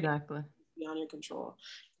and to give it exactly. beyond your control.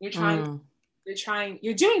 You're trying, Mm.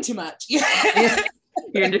 you're doing too much. Yeah,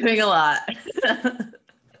 you're doing a lot.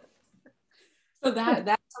 So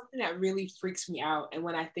that's something that really freaks me out. And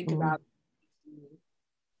when I think Mm, about it,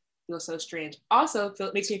 feel so strange. Also,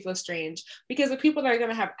 makes me feel strange because the people that are going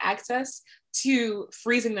to have access to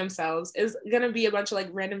freezing themselves is going to be a bunch of like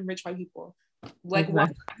random rich white people. Like, why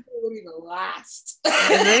exactly. would even last?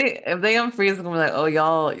 If they unfreeze, I'm gonna be like, oh,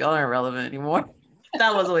 y'all aren't relevant anymore.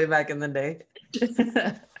 That was way back in the day.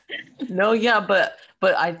 No, yeah, but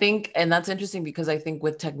I think, and that's interesting because I think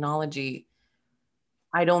with technology,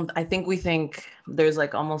 I think we think there's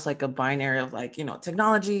like almost like a binary of like,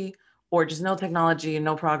 technology or just no technology and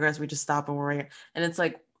no progress. We just stop and we're right. And it's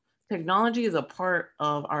like technology is a part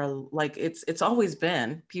of our, like, it's always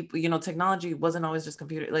been people, technology wasn't always just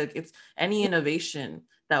computer. Like, it's any innovation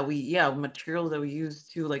that materials that we use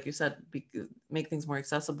to, like you said, make things more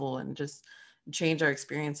accessible and just change our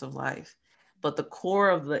experience of life. But the core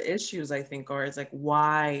of the issues, I think, is like,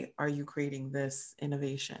 why are you creating this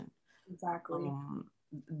innovation? Exactly. um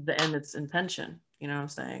and its intention, what I'm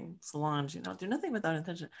saying? Solange, do nothing without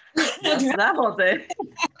intention. That's that whole thing.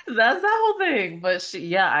 That's that whole thing. But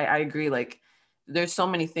yeah, I agree. Like, there's so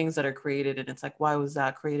many things that are created, and it's like, why was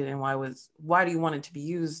that created, and why do you want it to be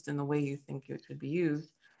used in the way you think it should be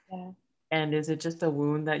used? Yeah. And is it just a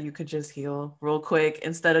wound that you could just heal real quick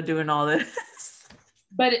instead of doing all this?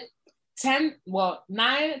 But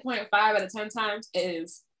 9.5 out of 10 times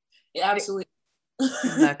is Yeah, absolutely.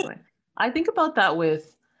 Exactly. I think about that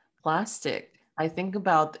with plastic. I think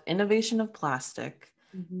about the innovation of plastic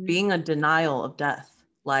Mm-hmm. being a denial of death.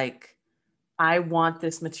 Like, I want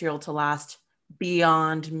this material to last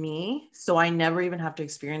beyond me, so I never even have to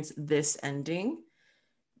experience this ending.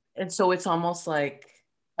 And so it's almost like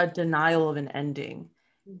a denial of an ending.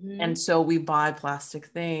 Mm-hmm. And so we buy plastic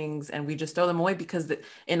things and we just throw them away because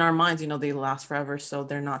in our minds, they last forever. So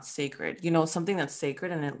they're not sacred. Something that's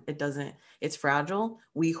sacred and it doesn't, it's fragile.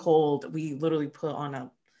 We literally put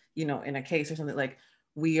on in a case or something, like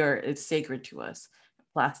it's sacred to us.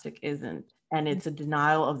 Plastic isn't. And it's a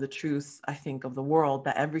denial of the truth, I think, of the world,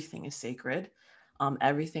 that everything is sacred.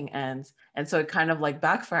 Everything ends. And so it kind of like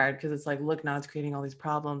backfired, because it's like, look, now it's creating all these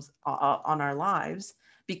problems on our lives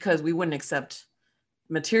because we wouldn't accept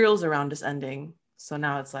materials around us ending. So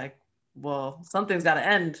now it's like, well, something's got to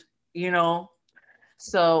end.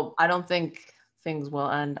 So I don't think things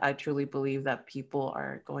will end. I truly believe that people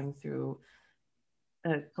are going through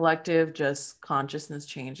a collective just consciousness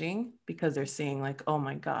changing, because they're seeing like, oh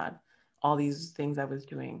my God, all these things I was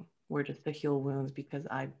doing were just to heal wounds, because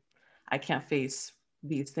I can't face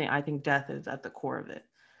these things. I think death is at the core of it.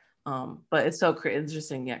 But it's so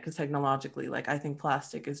interesting, yeah, because technologically, like, I think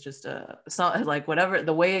plastic is just like, whatever,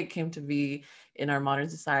 the way it came to be in our modern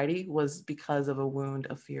society was because of a wound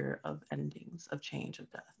of fear of endings, of change, of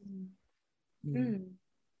death. Mm.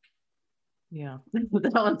 Yeah.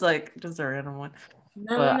 That one's like just a random one.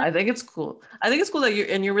 No, But no. I think it's cool. I think it's cool that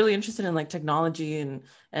you're really interested in like technology,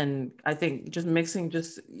 and I think just mixing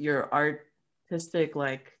just your artistic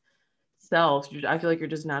like self. I feel like you're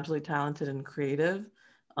just naturally talented and creative.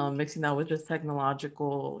 Mixing that with just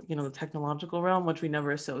technological, the technological realm, which we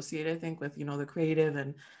never associate, I think, with, the creative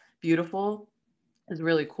and beautiful, is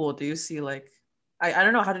really cool. Do you see like, I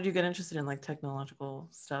don't know, how did you get interested in like technological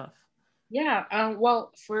stuff? Yeah.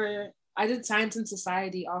 Well, I did science and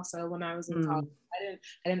society also when I was in college.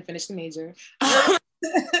 I didn't finish the major.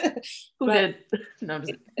 Who But did? No, I'm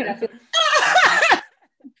just yeah, kidding.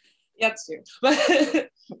 yeah, that's true. But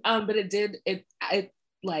it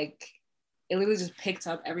like it literally just picked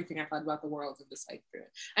up everything I thought about the world and just like threw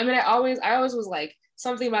it. I mean, I always was like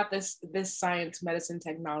something about this science, medicine,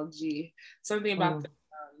 technology, something about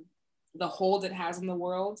the hold it has in the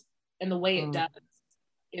world and the way it does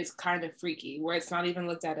is kind of freaky, where it's not even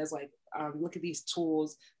looked at as like, look at these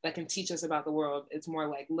tools that can teach us about the world. It's more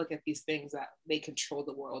like, look at these things that they control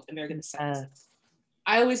the world and they're going to set us.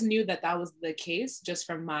 I always knew that was the case just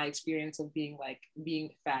from my experience of being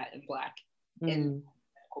fat and black and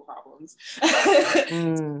medical problems.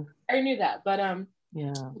 I knew that, but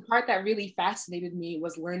Yeah. the part that really fascinated me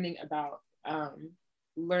was learning about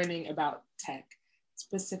tech,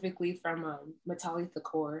 specifically from Matali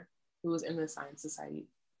Thakor, who was in the Science Society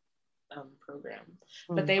program.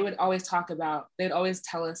 But they'd always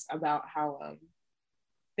tell us about how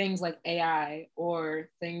things like AI or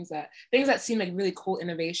things that seem like really cool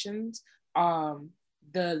innovations, how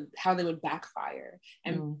they would backfire,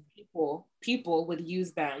 and people would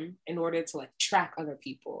use them in order to like track other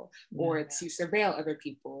people or to surveil other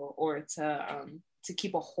people or to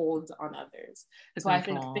keep a hold on others. So I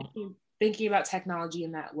think thinking about technology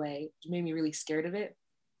in that way made me really scared of it.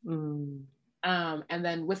 And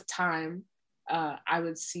then with time, I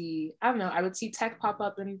would see tech pop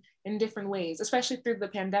up in different ways, especially through the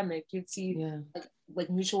pandemic. You'd see like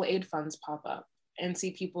mutual aid funds pop up and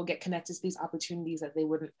see people get connected to these opportunities that they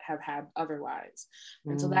wouldn't have had otherwise.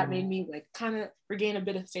 And so that made me like kind of regain a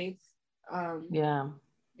bit of faith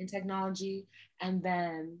in technology. And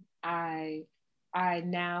then I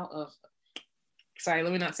now, sorry,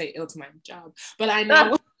 let me not say ill to my job, but I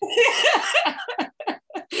now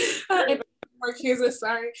work here,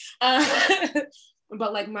 sorry.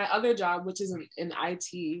 But like my other job, which is in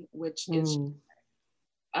IT, which is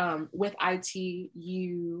with IT,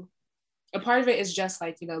 a part of it is just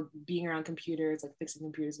like, being around computers, like fixing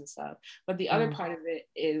computers and stuff. But the other part of it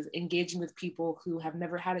is engaging with people who have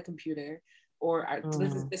never had a computer or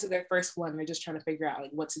this is their first one. They're just trying to figure out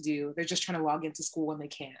like what to do. They're just trying to log into school when they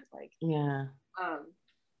can't. Like,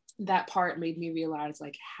 that part made me realize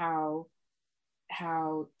like how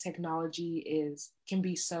technology can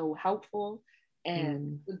be so helpful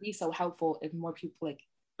and would be so helpful if more people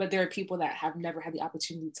but there are people that have never had the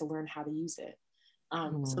opportunity to learn how to use it.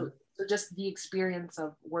 So just the experience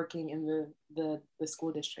of working in the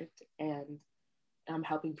school district and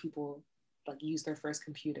helping people like use their first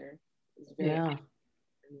computer is very important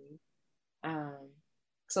for me.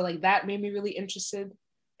 So like that made me really interested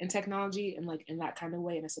in technology and like in that kind of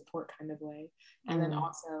way, in a support kind of way. And then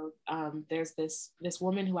also there's this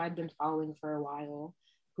woman who I'd been following for a while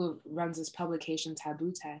who runs this publication,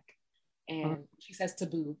 Taboo Tech, and she says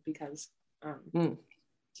taboo because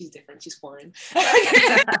she's different, she's foreign.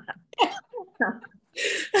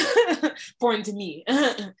 Foreign to me.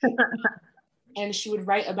 And she would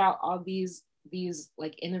write about all these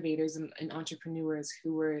like innovators and entrepreneurs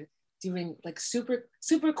who were doing like super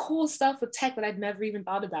cool stuff with tech that I'd never even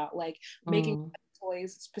thought about, like making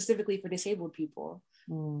toys specifically for disabled people.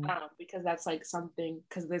 Because that's like something,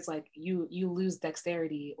 because there's like you lose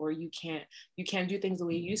dexterity, or you can't do things the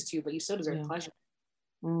way you used to, but you still deserve pleasure.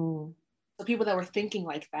 So people that were thinking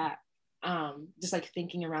like that, just like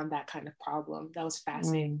thinking around that kind of problem, that was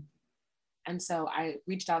fascinating. And so I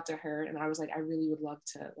reached out to her and I was like, I really would love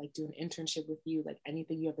to like do an internship with you, like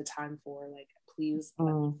anything you have the time for, like please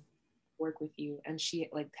let me work with you. And she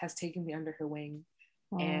like has taken me under her wing.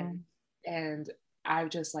 And I've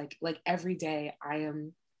just like every day I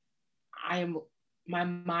am my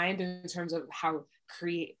mind in terms of how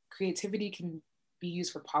creativity can be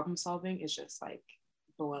used for problem solving is just like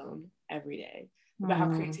blown every day about how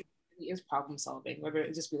creativity is problem solving, whether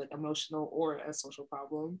it just be like emotional or a social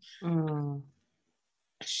problem.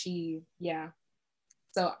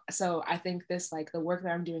 So I think this, like the work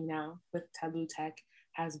that I'm doing now with Taboo Tech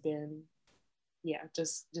has been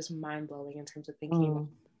just mind-blowing in terms of thinking about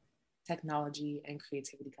technology and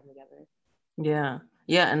creativity come together.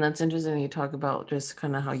 Yeah, and that's interesting. You talk about just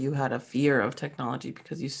kind of how you had a fear of technology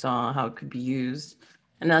because you saw how it could be used.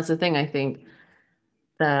 And that's the thing, I think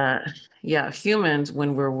that humans,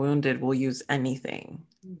 when we're wounded, will use anything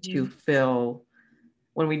to fill.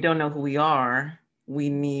 When we don't know who we are, we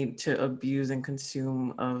need to abuse and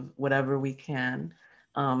consume of whatever we can,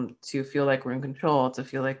 to feel like we're in control, to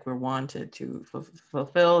feel like we're wanted, to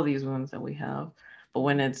fulfill these wounds that we have. But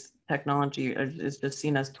when it's technology, it's just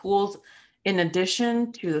seen as tools, in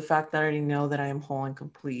addition to the fact that I already know that I am whole and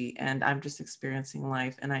complete and I'm just experiencing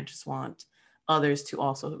life, and I just want others to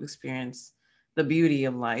also experience the beauty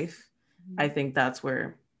of life. I think that's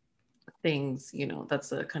where things, that's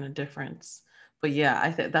the kind of difference. But yeah, I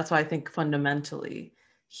think that's why I think fundamentally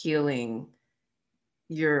healing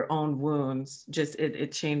your own wounds, just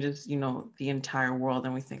it changes, the entire world.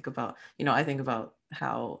 And we think about, I think about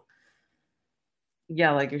how,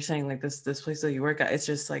 like you're saying, like this place that you work at, it's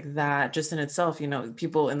just like that just in itself,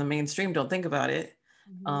 people in the mainstream don't think about it.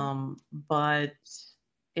 But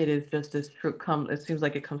it is just this true it seems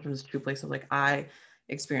like it comes from this true place of like, I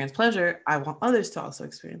experience pleasure, I want others to also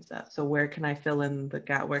experience that. So where can I fill in the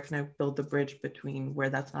gap? Where can I build the bridge between where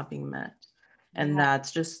that's not being met? And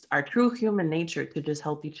that's just our true human nature, to just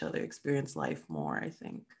help each other experience life more, I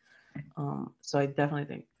think. So I definitely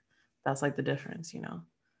think that's like the difference.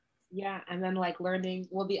 Yeah, and then like learning,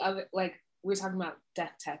 well, the other, like we were talking about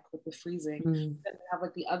death tech with the freezing, but we have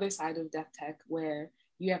like the other side of death tech where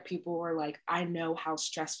you have people who are like, I know how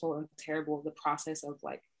stressful and terrible the process of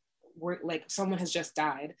like, like someone has just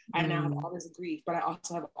died. I now have all this grief, but I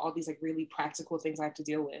also have all these like really practical things I have to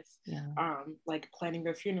deal with. Like planning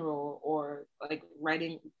their funeral, or like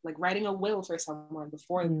writing a will for someone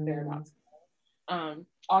before they're about to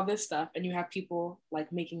all this stuff. And you have people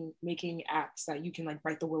like making apps that you can like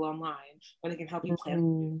write the will online, or they can help you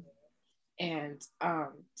plan and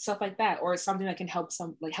stuff like that, or something that can help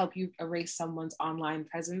you erase someone's online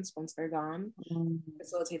presence once they're gone,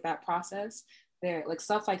 facilitate that process. There, like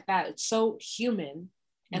stuff like that, it's so human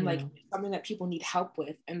and like something that people need help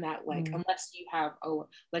with, and that like unless you have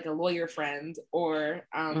a lawyer friend, or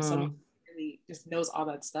someone who really just knows all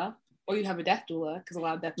that stuff, or you have a death doula, because a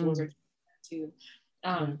lot of death doulas are too,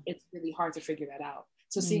 it's really hard to figure that out.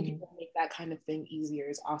 So seeing people make that kind of thing easier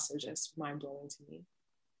is also just mind-blowing to me.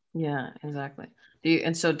 Yeah, exactly. Do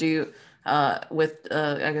you with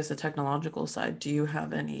I guess the technological side, do you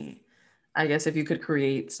have any, I guess if you could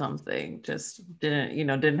create something, just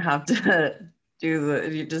didn't have to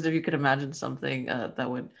just if you could imagine something that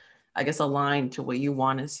would, I guess, align to what you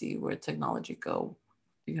want to see where technology go,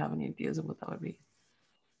 do you have any ideas of what that would be?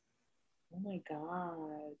 Oh my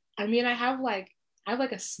God. I mean, I have like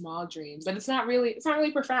a small dream, but it's not really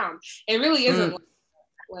profound. It really isn't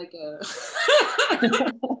like a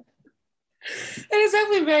it is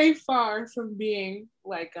definitely very far from being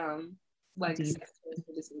like sex toys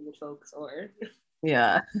for disabled folks, or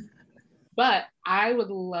but I would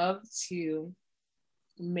love to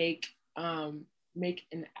make an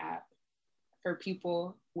app for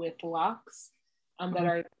people with locks that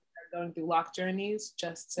are going through lock journeys,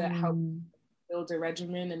 just to help build a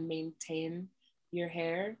regimen and maintain your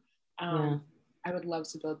hair. I would love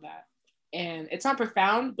to build that. And it's not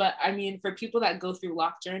profound, but I mean, for people that go through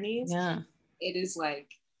lock journeys, it is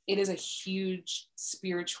a huge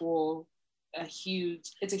spiritual,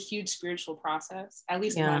 it's a huge spiritual process, at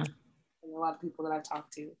least in a lot of people that I've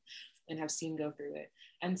talked to. and have seen go through it.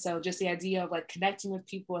 And so just the idea of like connecting with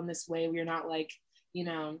people in this way where you're not like, you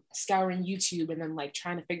know, scouring YouTube and then like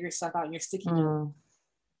trying to figure stuff out in your sticky note.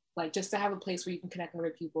 Like just to have a place where you can connect with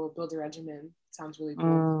other people, build a regimen sounds really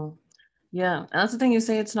cool. Yeah, and that's the thing, you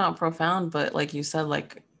say it's not profound, but like you said,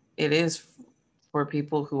 like it is for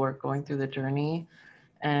people who are going through the journey.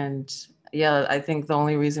 And yeah, I think the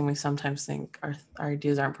only reason we sometimes think our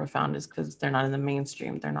ideas aren't profound is because they're not in the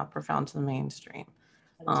mainstream. They're not profound to the mainstream.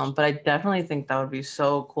 But I definitely think that would be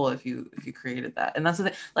so cool if you created that. And that's the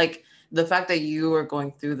thing, like the fact that you are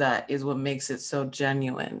going through that is what makes it so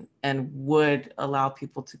genuine and would allow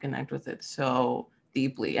people to connect with it so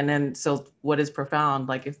deeply. And then so what is profound,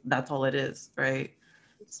 like if that's all it is, right?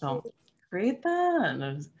 So create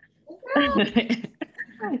that.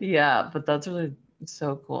 Yeah, but that's really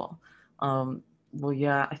so cool. Well,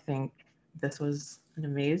 yeah, I think this was an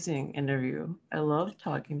amazing interview. I love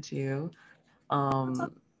talking to you.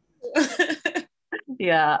 Um,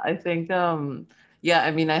 yeah, I think yeah,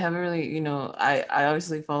 I mean, I haven't really, I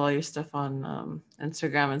obviously follow your stuff on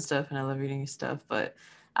Instagram and stuff, and I love reading your stuff, but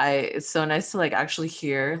it's so nice to like actually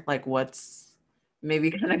hear like what's maybe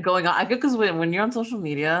kind of going on. I feel because when you're on social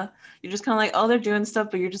media, you're just kind of like, oh, they're doing stuff,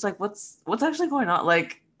 but you're just like, what's actually going on?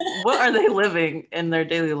 Like, what are they living in their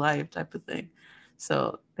daily life type of thing.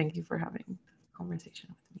 So thank you for having a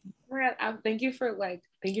conversation with me. Thank you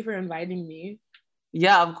for inviting me.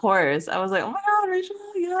 Yeah, of course. I was like, oh my God, Rachel,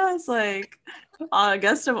 yes, like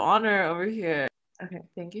guest of honor over here. Okay,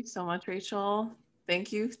 thank you so much, Rachel.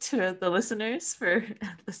 Thank you to the listeners for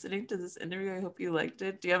listening to this interview. I hope you liked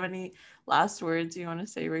it. Do you have any last words you want to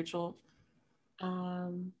say, Rachel?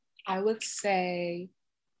 I would say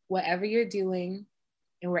whatever you're doing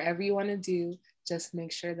and wherever you want to do, just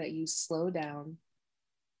make sure that you slow down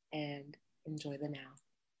and enjoy the now.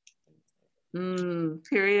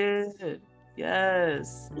 Period.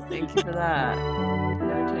 Yes. Thank you for that.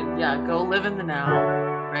 Yeah, go live in the now.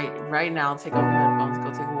 Right now, take off your headphones,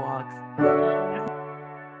 go take a walk.